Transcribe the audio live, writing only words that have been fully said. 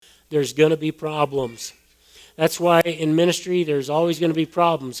there's going to be problems. That's why in ministry there's always going to be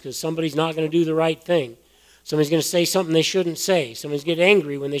problems, because somebody's not going to do the right thing. Somebody's going to say something they shouldn't say. Somebody's get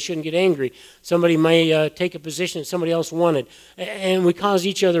angry when they shouldn't get angry. Somebody may take a position that somebody else wanted. And we cause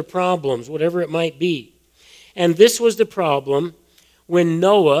each other problems, whatever it might be. And this was the problem when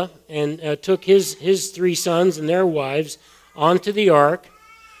Noah took his 3 sons and their wives onto the ark.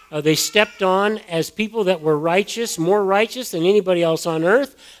 They stepped on as people that were righteous, more righteous than anybody else on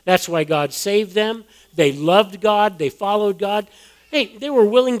earth. That's why God saved them. They loved God. They followed God. Hey, they were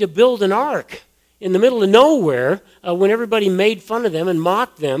willing to build an ark in the middle of nowhere when everybody made fun of them and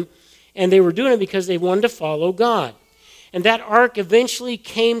mocked them. And they were doing it because they wanted to follow God. And that ark eventually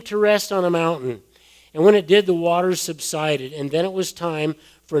came to rest on a mountain. And when it did, the waters subsided. And then it was time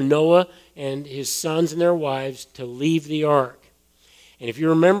for Noah and his sons and their wives to leave the ark. And if you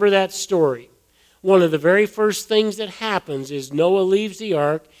remember that story, one of the very first things that happens is Noah leaves the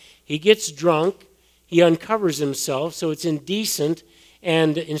ark. He gets drunk. He uncovers himself, so it's indecent.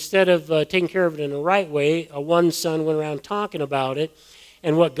 And instead of taking care of it in the right way, one son went around talking about it.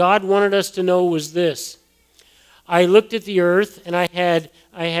 And what God wanted us to know was this. I looked at the earth, and I had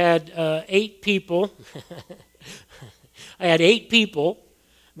 8 people. I had 8 people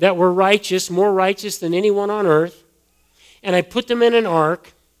that were righteous, more righteous than anyone on earth. And I put them in an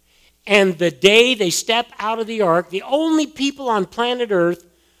ark. And the day they step out of the ark, the only people on planet earth,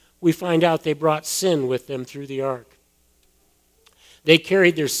 we find out they brought sin with them through the ark. They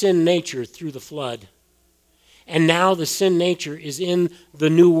carried their sin nature through the flood. And now the sin nature is in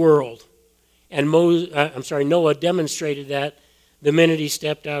the new world. And Noah demonstrated that the minute he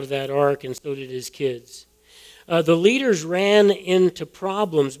stepped out of that ark, and so did his kids. The leaders ran into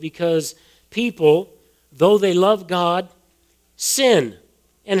problems because people, though they love God, sin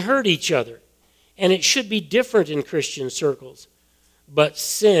and hurt each other. And it should be different in Christian circles. But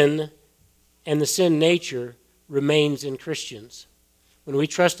sin and the sin nature remains in Christians. When we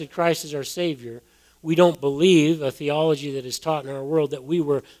trusted Christ as our Savior, we don't believe a theology that is taught in our world that we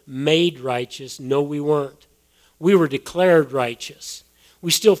were made righteous. No, we weren't. We were declared righteous.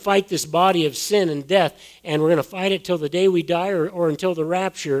 We still fight this body of sin and death, and we're going to fight it till the day we die or until the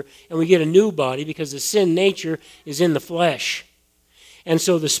rapture, and we get a new body because the sin nature is in the flesh. And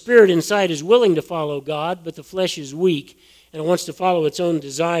so the spirit inside is willing to follow God, but the flesh is weak, and it wants to follow its own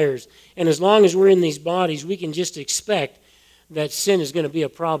desires. And as long as we're in these bodies, we can just expect that sin is going to be a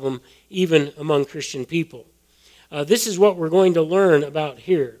problem even among Christian people. This is what we're going to learn about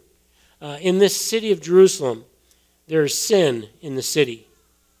here. In this city of Jerusalem, there is sin in the city.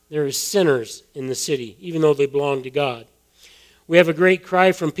 There is sinners in the city, even though they belong to God. We have a great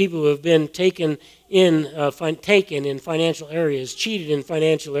cry from people who have been taken in financial areas, cheated in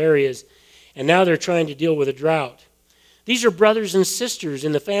financial areas, and now they're trying to deal with a drought. These are brothers and sisters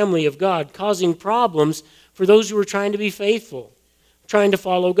in the family of God, causing problems for those who are trying to be faithful, trying to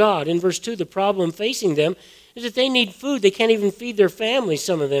follow God. In verse 2, the problem facing them is that they need food. They can't even feed their families,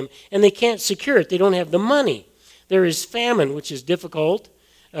 some of them, and they can't secure it. They don't have the money. There is famine, which is difficult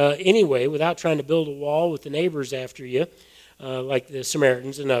anyway, without trying to build a wall with the neighbors after you, like the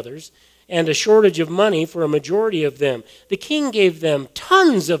Samaritans and others, and a shortage of money for a majority of them. The king gave them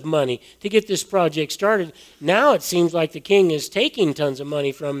tons of money to get this project started. Now it seems like the king is taking tons of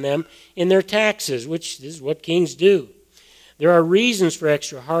money from them in their taxes, which is what kings do. There are reasons for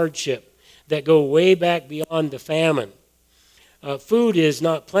extra hardship that go way back beyond the famine. Food is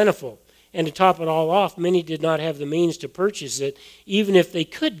not plentiful. And to top it all off, many did not have the means to purchase it, even if they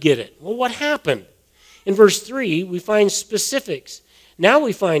could get it. Well, what happened? In verse 3, we find specifics. Now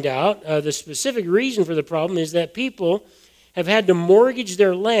we find out the specific reason for the problem is that people have had to mortgage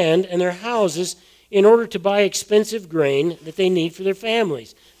their land and their houses in order to buy expensive grain that they need for their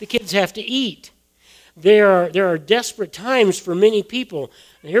families. The kids have to eat. There are desperate times for many people.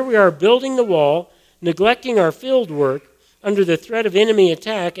 And here we are building the wall, neglecting our field work under the threat of enemy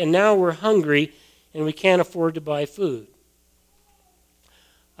attack, and now we're hungry and we can't afford to buy food.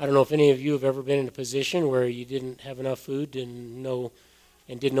 I don't know if any of you have ever been in a position where you didn't have enough food and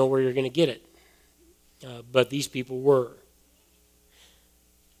didn't know where you're going to get it. But these people were.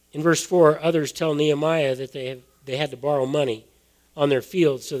 In verse 4, others tell Nehemiah that they had to borrow money on their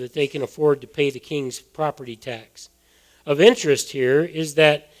fields so that they can afford to pay the king's property tax. Of interest here is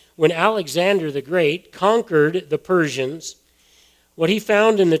that when Alexander the Great conquered the Persians, what he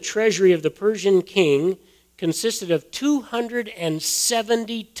found in the treasury of the Persian king consisted of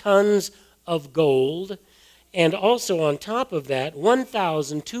 270 tons of gold, and also on top of that,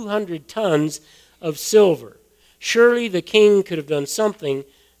 1,200 tons of silver. Surely the king could have done something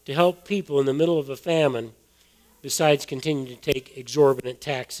to help people in the middle of a famine, besides continuing to take exorbitant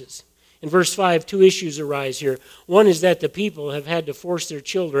taxes. In verse 5, two issues arise here. One is that the people have had to force their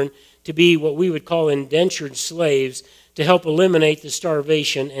children to be what we would call indentured slaves to help eliminate the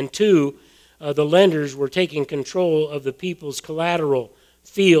starvation. And two, the lenders were taking control of the people's collateral,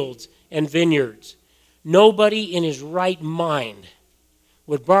 fields, and vineyards. Nobody in his right mind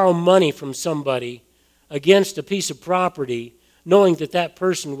would borrow money from somebody against a piece of property knowing that that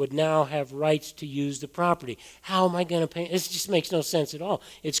person would now have rights to use the property. How am I going to pay? This just makes no sense at all.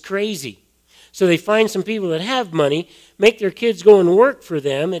 It's crazy. So they find some people that have money, make their kids go and work for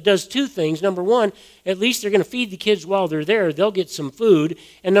them. It does two things. Number one, at least they're going to feed the kids while they're there. They'll get some food.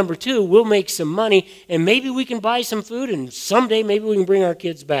 And number two, we'll make some money, and maybe we can buy some food, and someday maybe we can bring our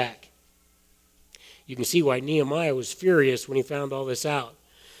kids back. You can see why Nehemiah was furious when he found all this out.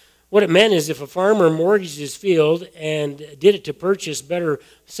 What it meant is if a farmer mortgaged his field and did it to purchase better,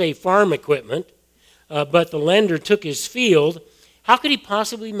 say, farm equipment, but the lender took his field, how could he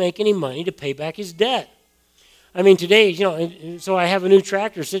possibly make any money to pay back his debt? I mean, today, so I have a new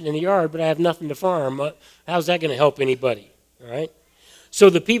tractor sitting in the yard, but I have nothing to farm. How's that going to help anybody? All right? So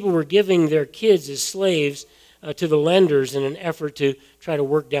the people were giving their kids as slaves to the lenders in an effort to try to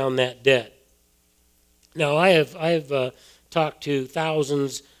work down that debt. Now, I have talked to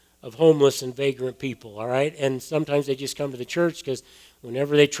thousands of homeless and vagrant people, all right? And sometimes they just come to the church because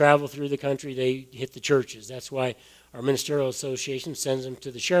whenever they travel through the country, they hit the churches. That's why our ministerial association sends them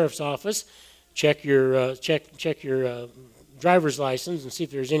to the sheriff's office, check your driver's license and see if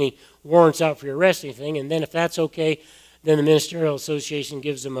there's any warrants out for your arrest or anything. And then if that's okay, then the ministerial association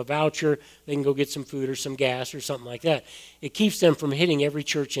gives them a voucher. They can go get some food or some gas or something like that. It keeps them from hitting every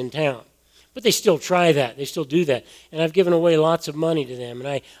church in town. But they still try that. They still do that. And I've given away lots of money to them.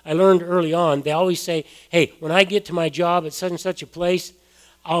 And I learned early on, they always say, hey, when I get to my job at such and such a place,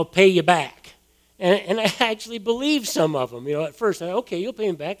 I'll pay you back. And I actually believe some of them. At first, I thought, okay, you'll pay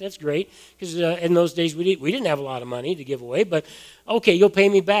me back. That's great. Because in those days, we didn't have a lot of money to give away. But, okay, you'll pay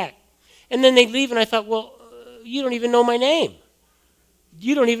me back. And then they'd leave, and I thought, well, you don't even know my name.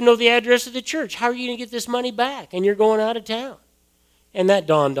 You don't even know the address of the church. How are you going to get this money back? And you're going out of town. And that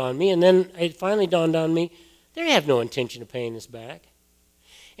dawned on me, and then it finally dawned on me, they have no intention of paying this back.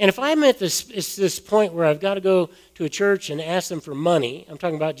 And if I'm at this point where I've got to go to a church and ask them for money, I'm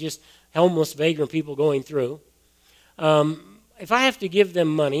talking about just homeless, vagrant people going through, if I have to give them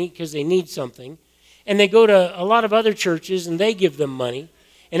money because they need something, and they go to a lot of other churches and they give them money,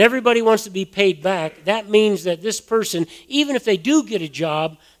 and everybody wants to be paid back, that means that this person, even if they do get a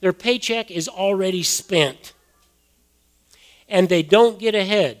job, their paycheck is already spent. And they don't get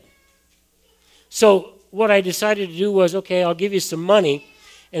ahead. So what I decided to do was, okay, I'll give you some money,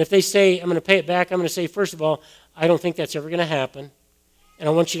 and if they say I'm going to pay it back, I'm going to say, first of all, I don't think that's ever going to happen, and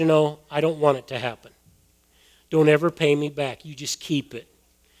I want you to know I don't want it to happen. Don't ever pay me back. You just keep it.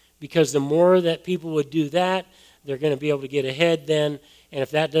 Because the more that people would do that, they're going to be able to get ahead then, and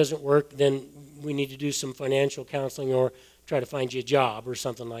if that doesn't work, then we need to do some financial counseling or try to find you a job or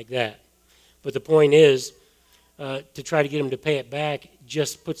something like that. But the point is, to try to get them to pay it back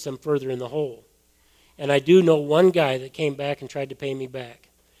just puts them further in the hole. And I do know one guy that came back and tried to pay me back.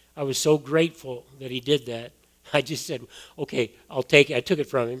 I was so grateful that he did that. I just said, okay, I'll take it. I took it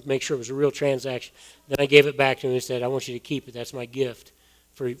from him, make sure it was a real transaction. Then I gave it back to him and said, I want you to keep it. That's my gift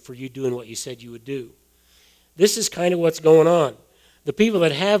for you doing what you said you would do. This is kind of what's going on. The people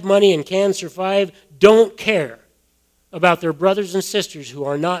that have money and can survive don't care about their brothers and sisters who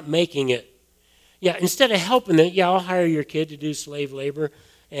are not making it. Yeah, instead of helping them, I'll hire your kid to do slave labor,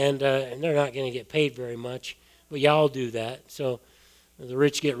 and they're not going to get paid very much, but I'll do that. So the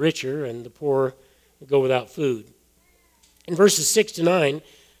rich get richer, and the poor go without food. In verses 6 to 9,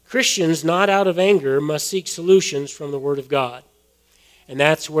 Christians, not out of anger, must seek solutions from the Word of God. And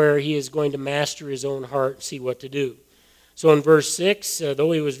that's where he is going to master his own heart and see what to do. So in verse 6,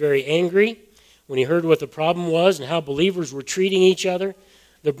 though he was very angry, when he heard what the problem was and how believers were treating each other,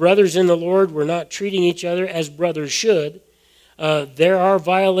 the brothers in the Lord were not treating each other as brothers should. There are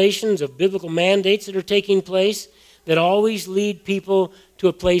violations of biblical mandates that are taking place that always lead people to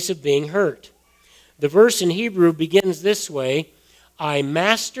a place of being hurt. The verse in Hebrew begins this way, I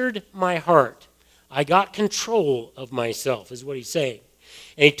mastered my heart. I got control of myself, is what he's saying.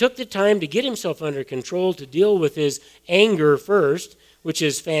 And he took the time to get himself under control, to deal with his anger first, which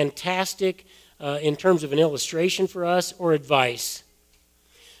is fantastic in terms of an illustration for us or advice.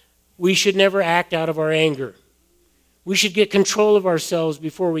 We should never act out of our anger. We should get control of ourselves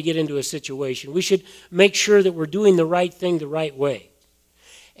before we get into a situation. We should make sure that we're doing the right thing the right way.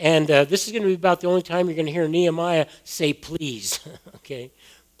 And this is going to be about the only time you're going to hear Nehemiah say please. Okay?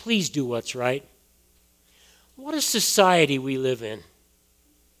 Please do what's right. What a society we live in.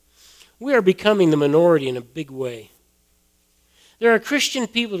 We are becoming the minority in a big way. There are Christian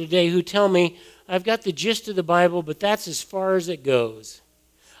people today who tell me, I've got the gist of the Bible, but that's as far as it goes.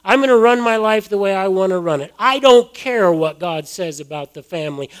 I'm going to run my life the way I want to run it. I don't care what God says about the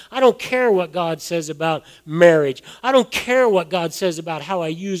family. I don't care what God says about marriage. I don't care what God says about how I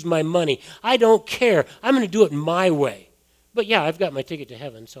use my money. I don't care. I'm going to do it my way. But yeah, I've got my ticket to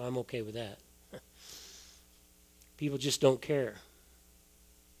heaven, so I'm okay with that. People just don't care.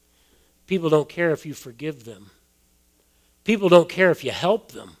 People don't care if you forgive them. People don't care if you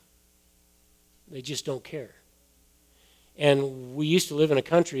help them. They just don't care. And we used to live in a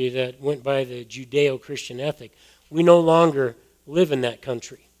country that went by the Judeo-Christian ethic. We no longer live in that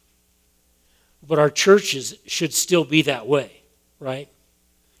country. But our churches should still be that way, right?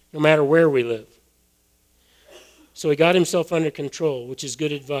 No matter where we live. So he got himself under control, which is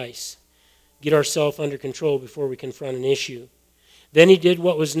good advice. Get ourselves under control before we confront an issue. Then he did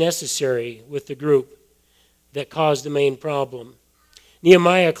what was necessary with the group that caused the main problem.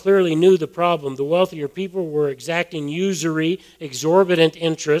 Nehemiah clearly knew the problem. The wealthier people were exacting usury, exorbitant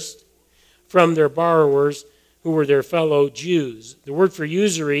interest from their borrowers who were their fellow Jews. The word for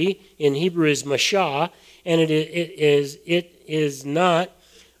usury in Hebrew is mashah, and it is not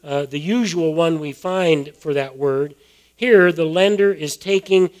the usual one we find for that word. Here, the lender is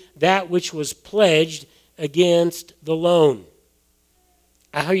taking that which was pledged against the loan.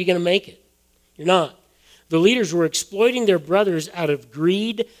 How are you going to make it? You're not. The leaders were exploiting their brothers out of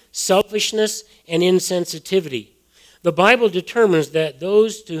greed, selfishness, and insensitivity. The Bible determines that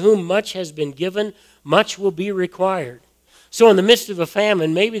those to whom much has been given, much will be required. So in the midst of a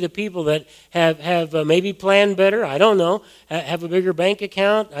famine, maybe the people that have maybe planned better, I don't know, have a bigger bank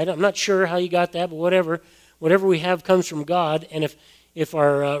account, I'm not sure how you got that, but whatever we have comes from God. And if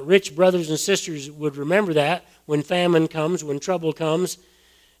our rich brothers and sisters would remember that when famine comes, when trouble comes,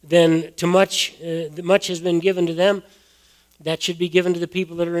 then much has been given to them. That should be given to the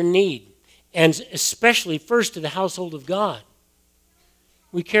people that are in need. And especially first to the household of God.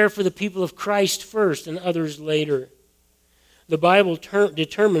 We care for the people of Christ first and others later. The Bible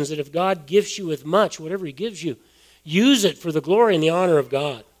determines that if God gifts you with much, whatever he gives you, use it for the glory and the honor of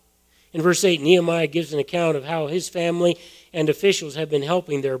God. In verse 8, Nehemiah gives an account of how his family and officials have been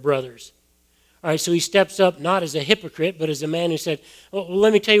helping their brothers. All right, so he steps up not as a hypocrite, but as a man who said, well,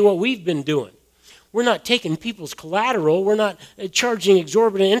 let me tell you what we've been doing. We're not taking people's collateral. We're not charging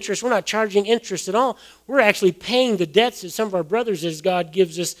exorbitant interest. We're not charging interest at all. We're actually paying the debts of some of our brothers as God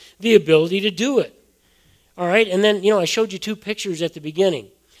gives us the ability to do it. All right, and then, I showed you two pictures at the beginning.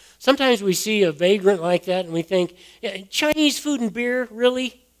 Sometimes we see a vagrant like that and we think, Chinese food and beer,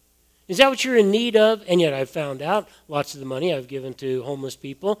 really? Is that what you're in need of? And yet I've found out lots of the money I've given to homeless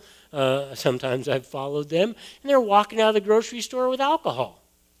people, sometimes I've followed them, and they're walking out of the grocery store with alcohol.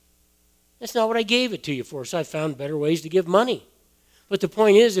 That's not what I gave it to you for, so I found better ways to give money. But the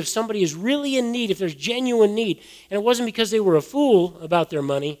point is, if somebody is really in need, if there's genuine need, and it wasn't because they were a fool about their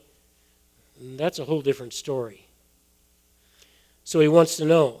money, that's a whole different story. So he wants to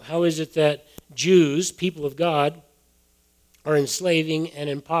know, how is it that Jews, people of God, are enslaving and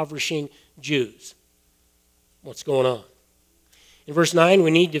impoverishing Jews? What's going on? In verse 9, we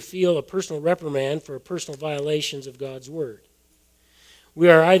need to feel a personal reprimand for personal violations of God's word.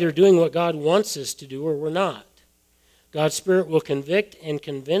 We are either doing what God wants us to do or we're not. God's Spirit will convict and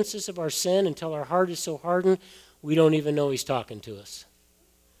convince us of our sin until our heart is so hardened we don't even know he's talking to us.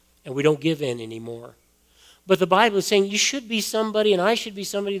 And we don't give in anymore. But the Bible is saying you should be somebody, and I should be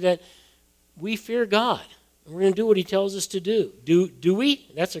somebody that we fear God. And we're going to do what he tells us to do. Do we?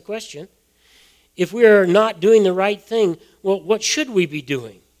 That's a question. If we are not doing the right thing, well, what should we be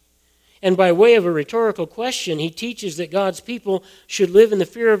doing? And by way of a rhetorical question, he teaches that God's people should live in the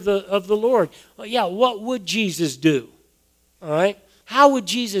fear of the Lord. Well, yeah, what would Jesus do? All right? How would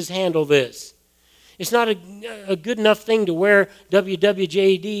Jesus handle this? It's not a good enough thing to wear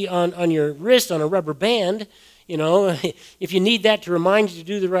WWJD on your wrist on a rubber band. If you need that to remind you to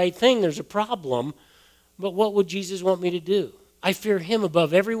do the right thing, there's a problem. But what would Jesus want me to do? I fear him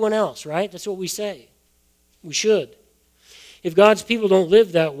above everyone else, right? That's what we say. We should. If God's people don't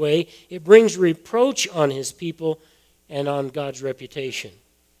live that way, it brings reproach on his people and on God's reputation.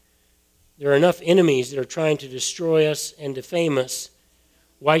 There are enough enemies that are trying to destroy us and defame us.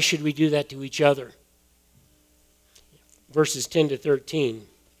 Why should we do that to each other? Verses 10 to 13.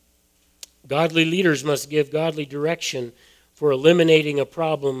 Godly leaders must give godly direction for eliminating a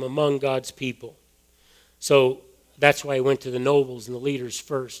problem among God's people. So that's why he went to the nobles and the leaders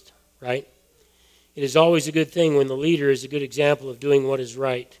first, right? It is always a good thing when the leader is a good example of doing what is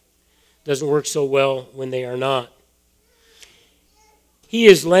right. Doesn't work so well when they are not.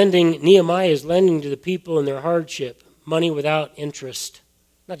 Nehemiah is lending to the people in their hardship, money without interest.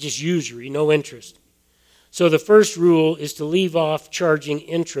 Not just usury, no interest. So the first rule is to leave off charging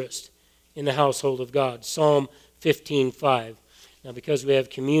interest in the household of God. Psalm 15:5. Now, because we have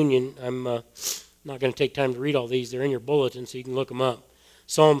communion, I'm not going to take time to read all these. They're in your bulletin, so you can look them up.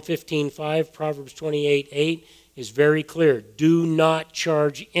 Psalm 15:5, Proverbs 28:8 is very clear. Do not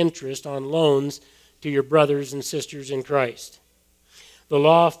charge interest on loans to your brothers and sisters in Christ. The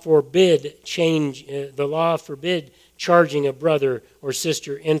law forbid charging a brother or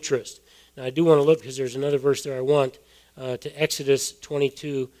sister interest. Now, I do want to look because there's another verse there I want to Exodus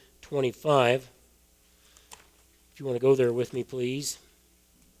 22:25. If you want to go there with me, please.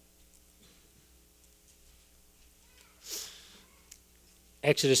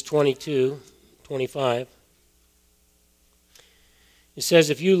 Exodus 22:25. It says,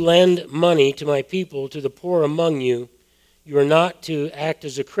 if you lend money to my people, to the poor among you, you are not to act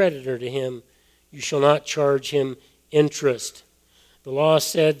as a creditor to him. You shall not charge him interest. The law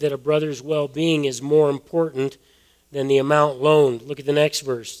said that a brother's well-being is more important than the amount loaned. Look at the next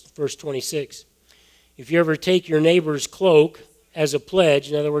verse, verse 26. If you ever take your neighbor's cloak as a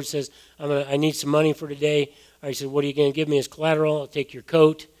pledge, in other words, says, I need some money for today. I said, what are you going to give me as collateral? I'll take your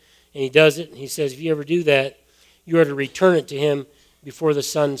coat. And he does it. And he says, if you ever do that, you are to return it to him before the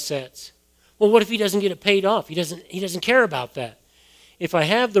sun sets. Well, what if he doesn't get it paid off? He doesn't care about that. If I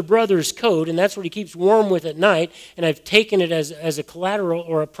have the brother's coat, and that's what he keeps warm with at night, and I've taken it as a collateral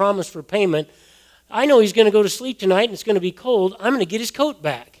or a promise for payment, I know he's going to go to sleep tonight and it's going to be cold. I'm going to get his coat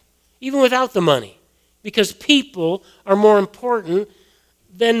back, even without the money, because people are more important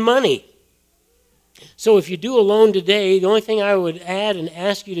than money. So if you do a loan today, the only thing I would add and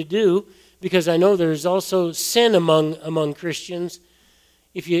ask you to do, because I know there's also sin among Christians,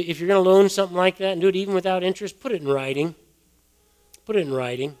 if you're going to loan something like that and do it even without interest, put it in writing. Put it in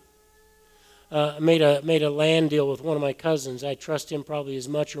writing. I made a land deal with one of my cousins. I trust him probably as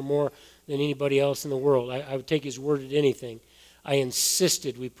much or more than anybody else in the world. I would take his word at anything. I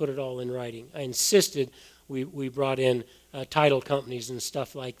insisted we put it all in writing. I insisted we brought in title companies and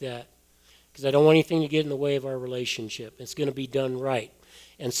stuff like that, because I don't want anything to get in the way of our relationship. It's going to be done right.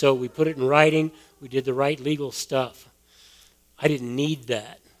 And so we put it in writing. We did the right legal stuff. I didn't need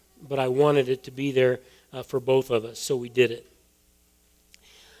that, but I wanted it to be there for both of us, so we did it.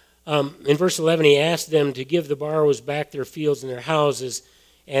 In verse 11, he asked them to give the borrowers back their fields and their houses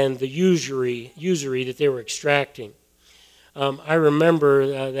and the usury that they were extracting. I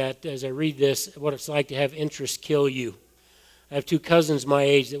remember that as I read this, what it's like to have interest kill you. I have two cousins my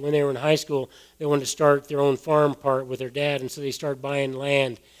age that when they were in high school, they wanted to start their own farm part with their dad, and so they started buying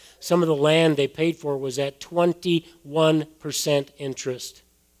land. Some of the land they paid for was at 21% interest.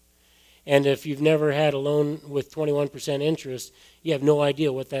 And if you've never had a loan with 21% interest, you have no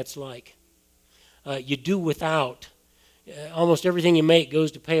idea what that's like. You do without. Almost everything you make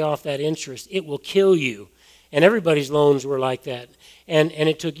goes to pay off that interest. It will kill you. And everybody's loans were like that. And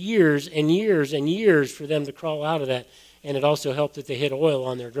it took years and years and years for them to crawl out of that. And it also helped that they hit oil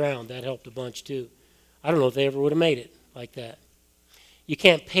on their ground. That helped a bunch too. I don't know if they ever would have made it like that. You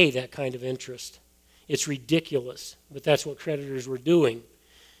can't pay that kind of interest. It's ridiculous. But that's what creditors were doing.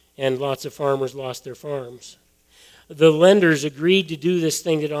 And lots of farmers lost their farms. The lenders agreed to do this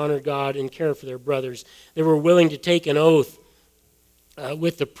thing that honored God and care for their brothers. They were willing to take an oath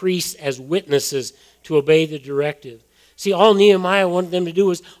with the priests as witnesses to obey the directive. See, all Nehemiah wanted them to do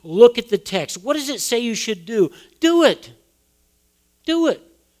was look at the text. What does it say you should do? Do it. Do it.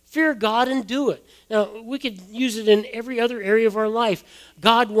 Fear God and do it. Now, we could use it in every other area of our life.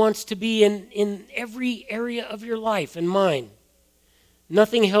 God wants to be in every area of your life and mine.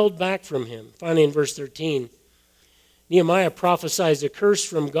 Nothing held back from him. Finally, in verse 13, Nehemiah prophesies a curse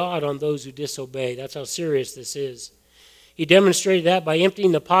from God on those who disobey. That's how serious this is. He demonstrated that by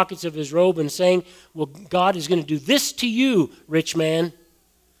emptying the pockets of his robe and saying, well, God is going to do this to you, rich man,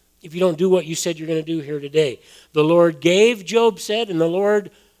 if you don't do what you said you're going to do here today. The Lord gave, Job said, and the Lord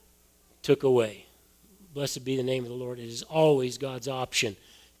took away. Blessed be the name of the Lord. It is always God's option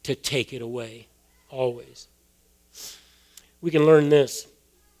to take it away. Always. We can learn this.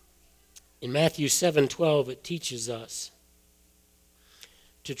 In Matthew 7:12, it teaches us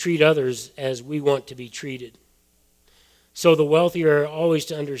to treat others as we want to be treated. So the wealthy are always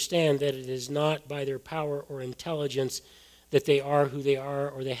to understand that it is not by their power or intelligence that they are who they are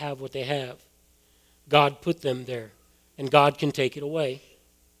or they have what they have. God put them there, and God can take it away.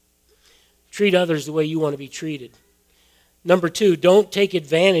 Treat others the way you want to be treated. Number 2, don't take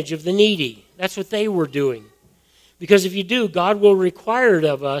advantage of the needy. That's what they were doing. Because if you do, God will require it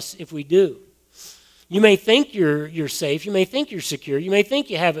of us if we do. You may think you're safe. You may think you're secure. You may think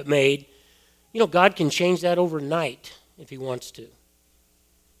you have it made. You know, God can change that overnight if he wants to.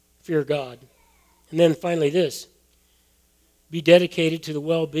 Fear God. And then finally this. Be dedicated to the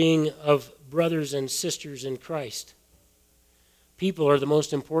well-being of brothers and sisters in Christ. People are the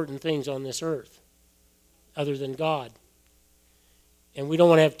most important things on this earth, other than God. And we don't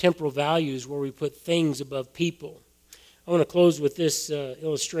want to have temporal values where we put things above people. I want to close with this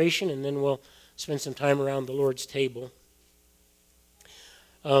illustration, and then we'll spend some time around the Lord's table.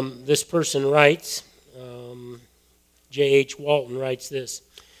 This person writes, J.H. Walton writes this: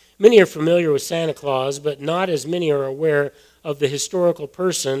 many are familiar with Santa Claus, but not as many are aware of the historical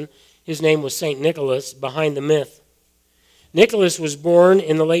person. His name was St. Nicholas, behind the myth. Nicholas was born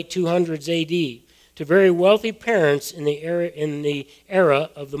in the late 200s A.D. to very wealthy parents in the area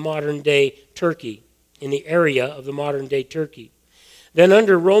of the modern day Turkey. Then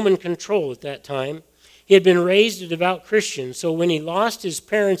under Roman control at that time. He had been raised a devout Christian, so when he lost his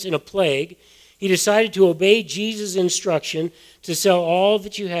parents in a plague, he decided to obey Jesus' instruction to sell all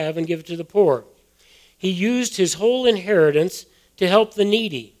that you have and give it to the poor. He used his whole inheritance to help the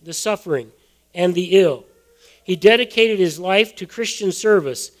needy, the suffering, and the ill. He dedicated his life to Christian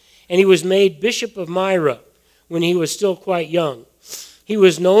service, and he was made Bishop of Myra when he was still quite young. He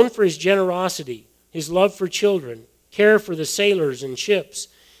was known for his generosity, his love for children, care for the sailors and ships.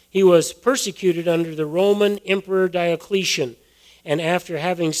 He was persecuted under the Roman Emperor Diocletian, and after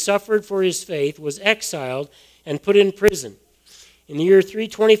having suffered for his faith, was exiled and put in prison. In the year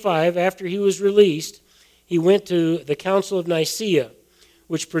 325, after he was released, he went to the Council of Nicaea,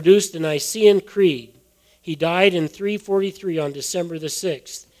 which produced the Nicene Creed. He died in 343 on December the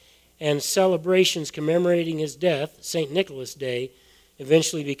 6th, and celebrations commemorating his death, St. Nicholas Day,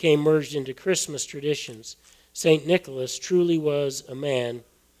 eventually became merged into Christmas traditions. St. Nicholas truly was a man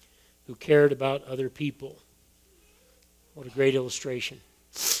who cared about other people. What a great illustration.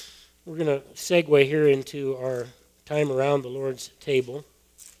 We're going to segue here into our time around the Lord's table.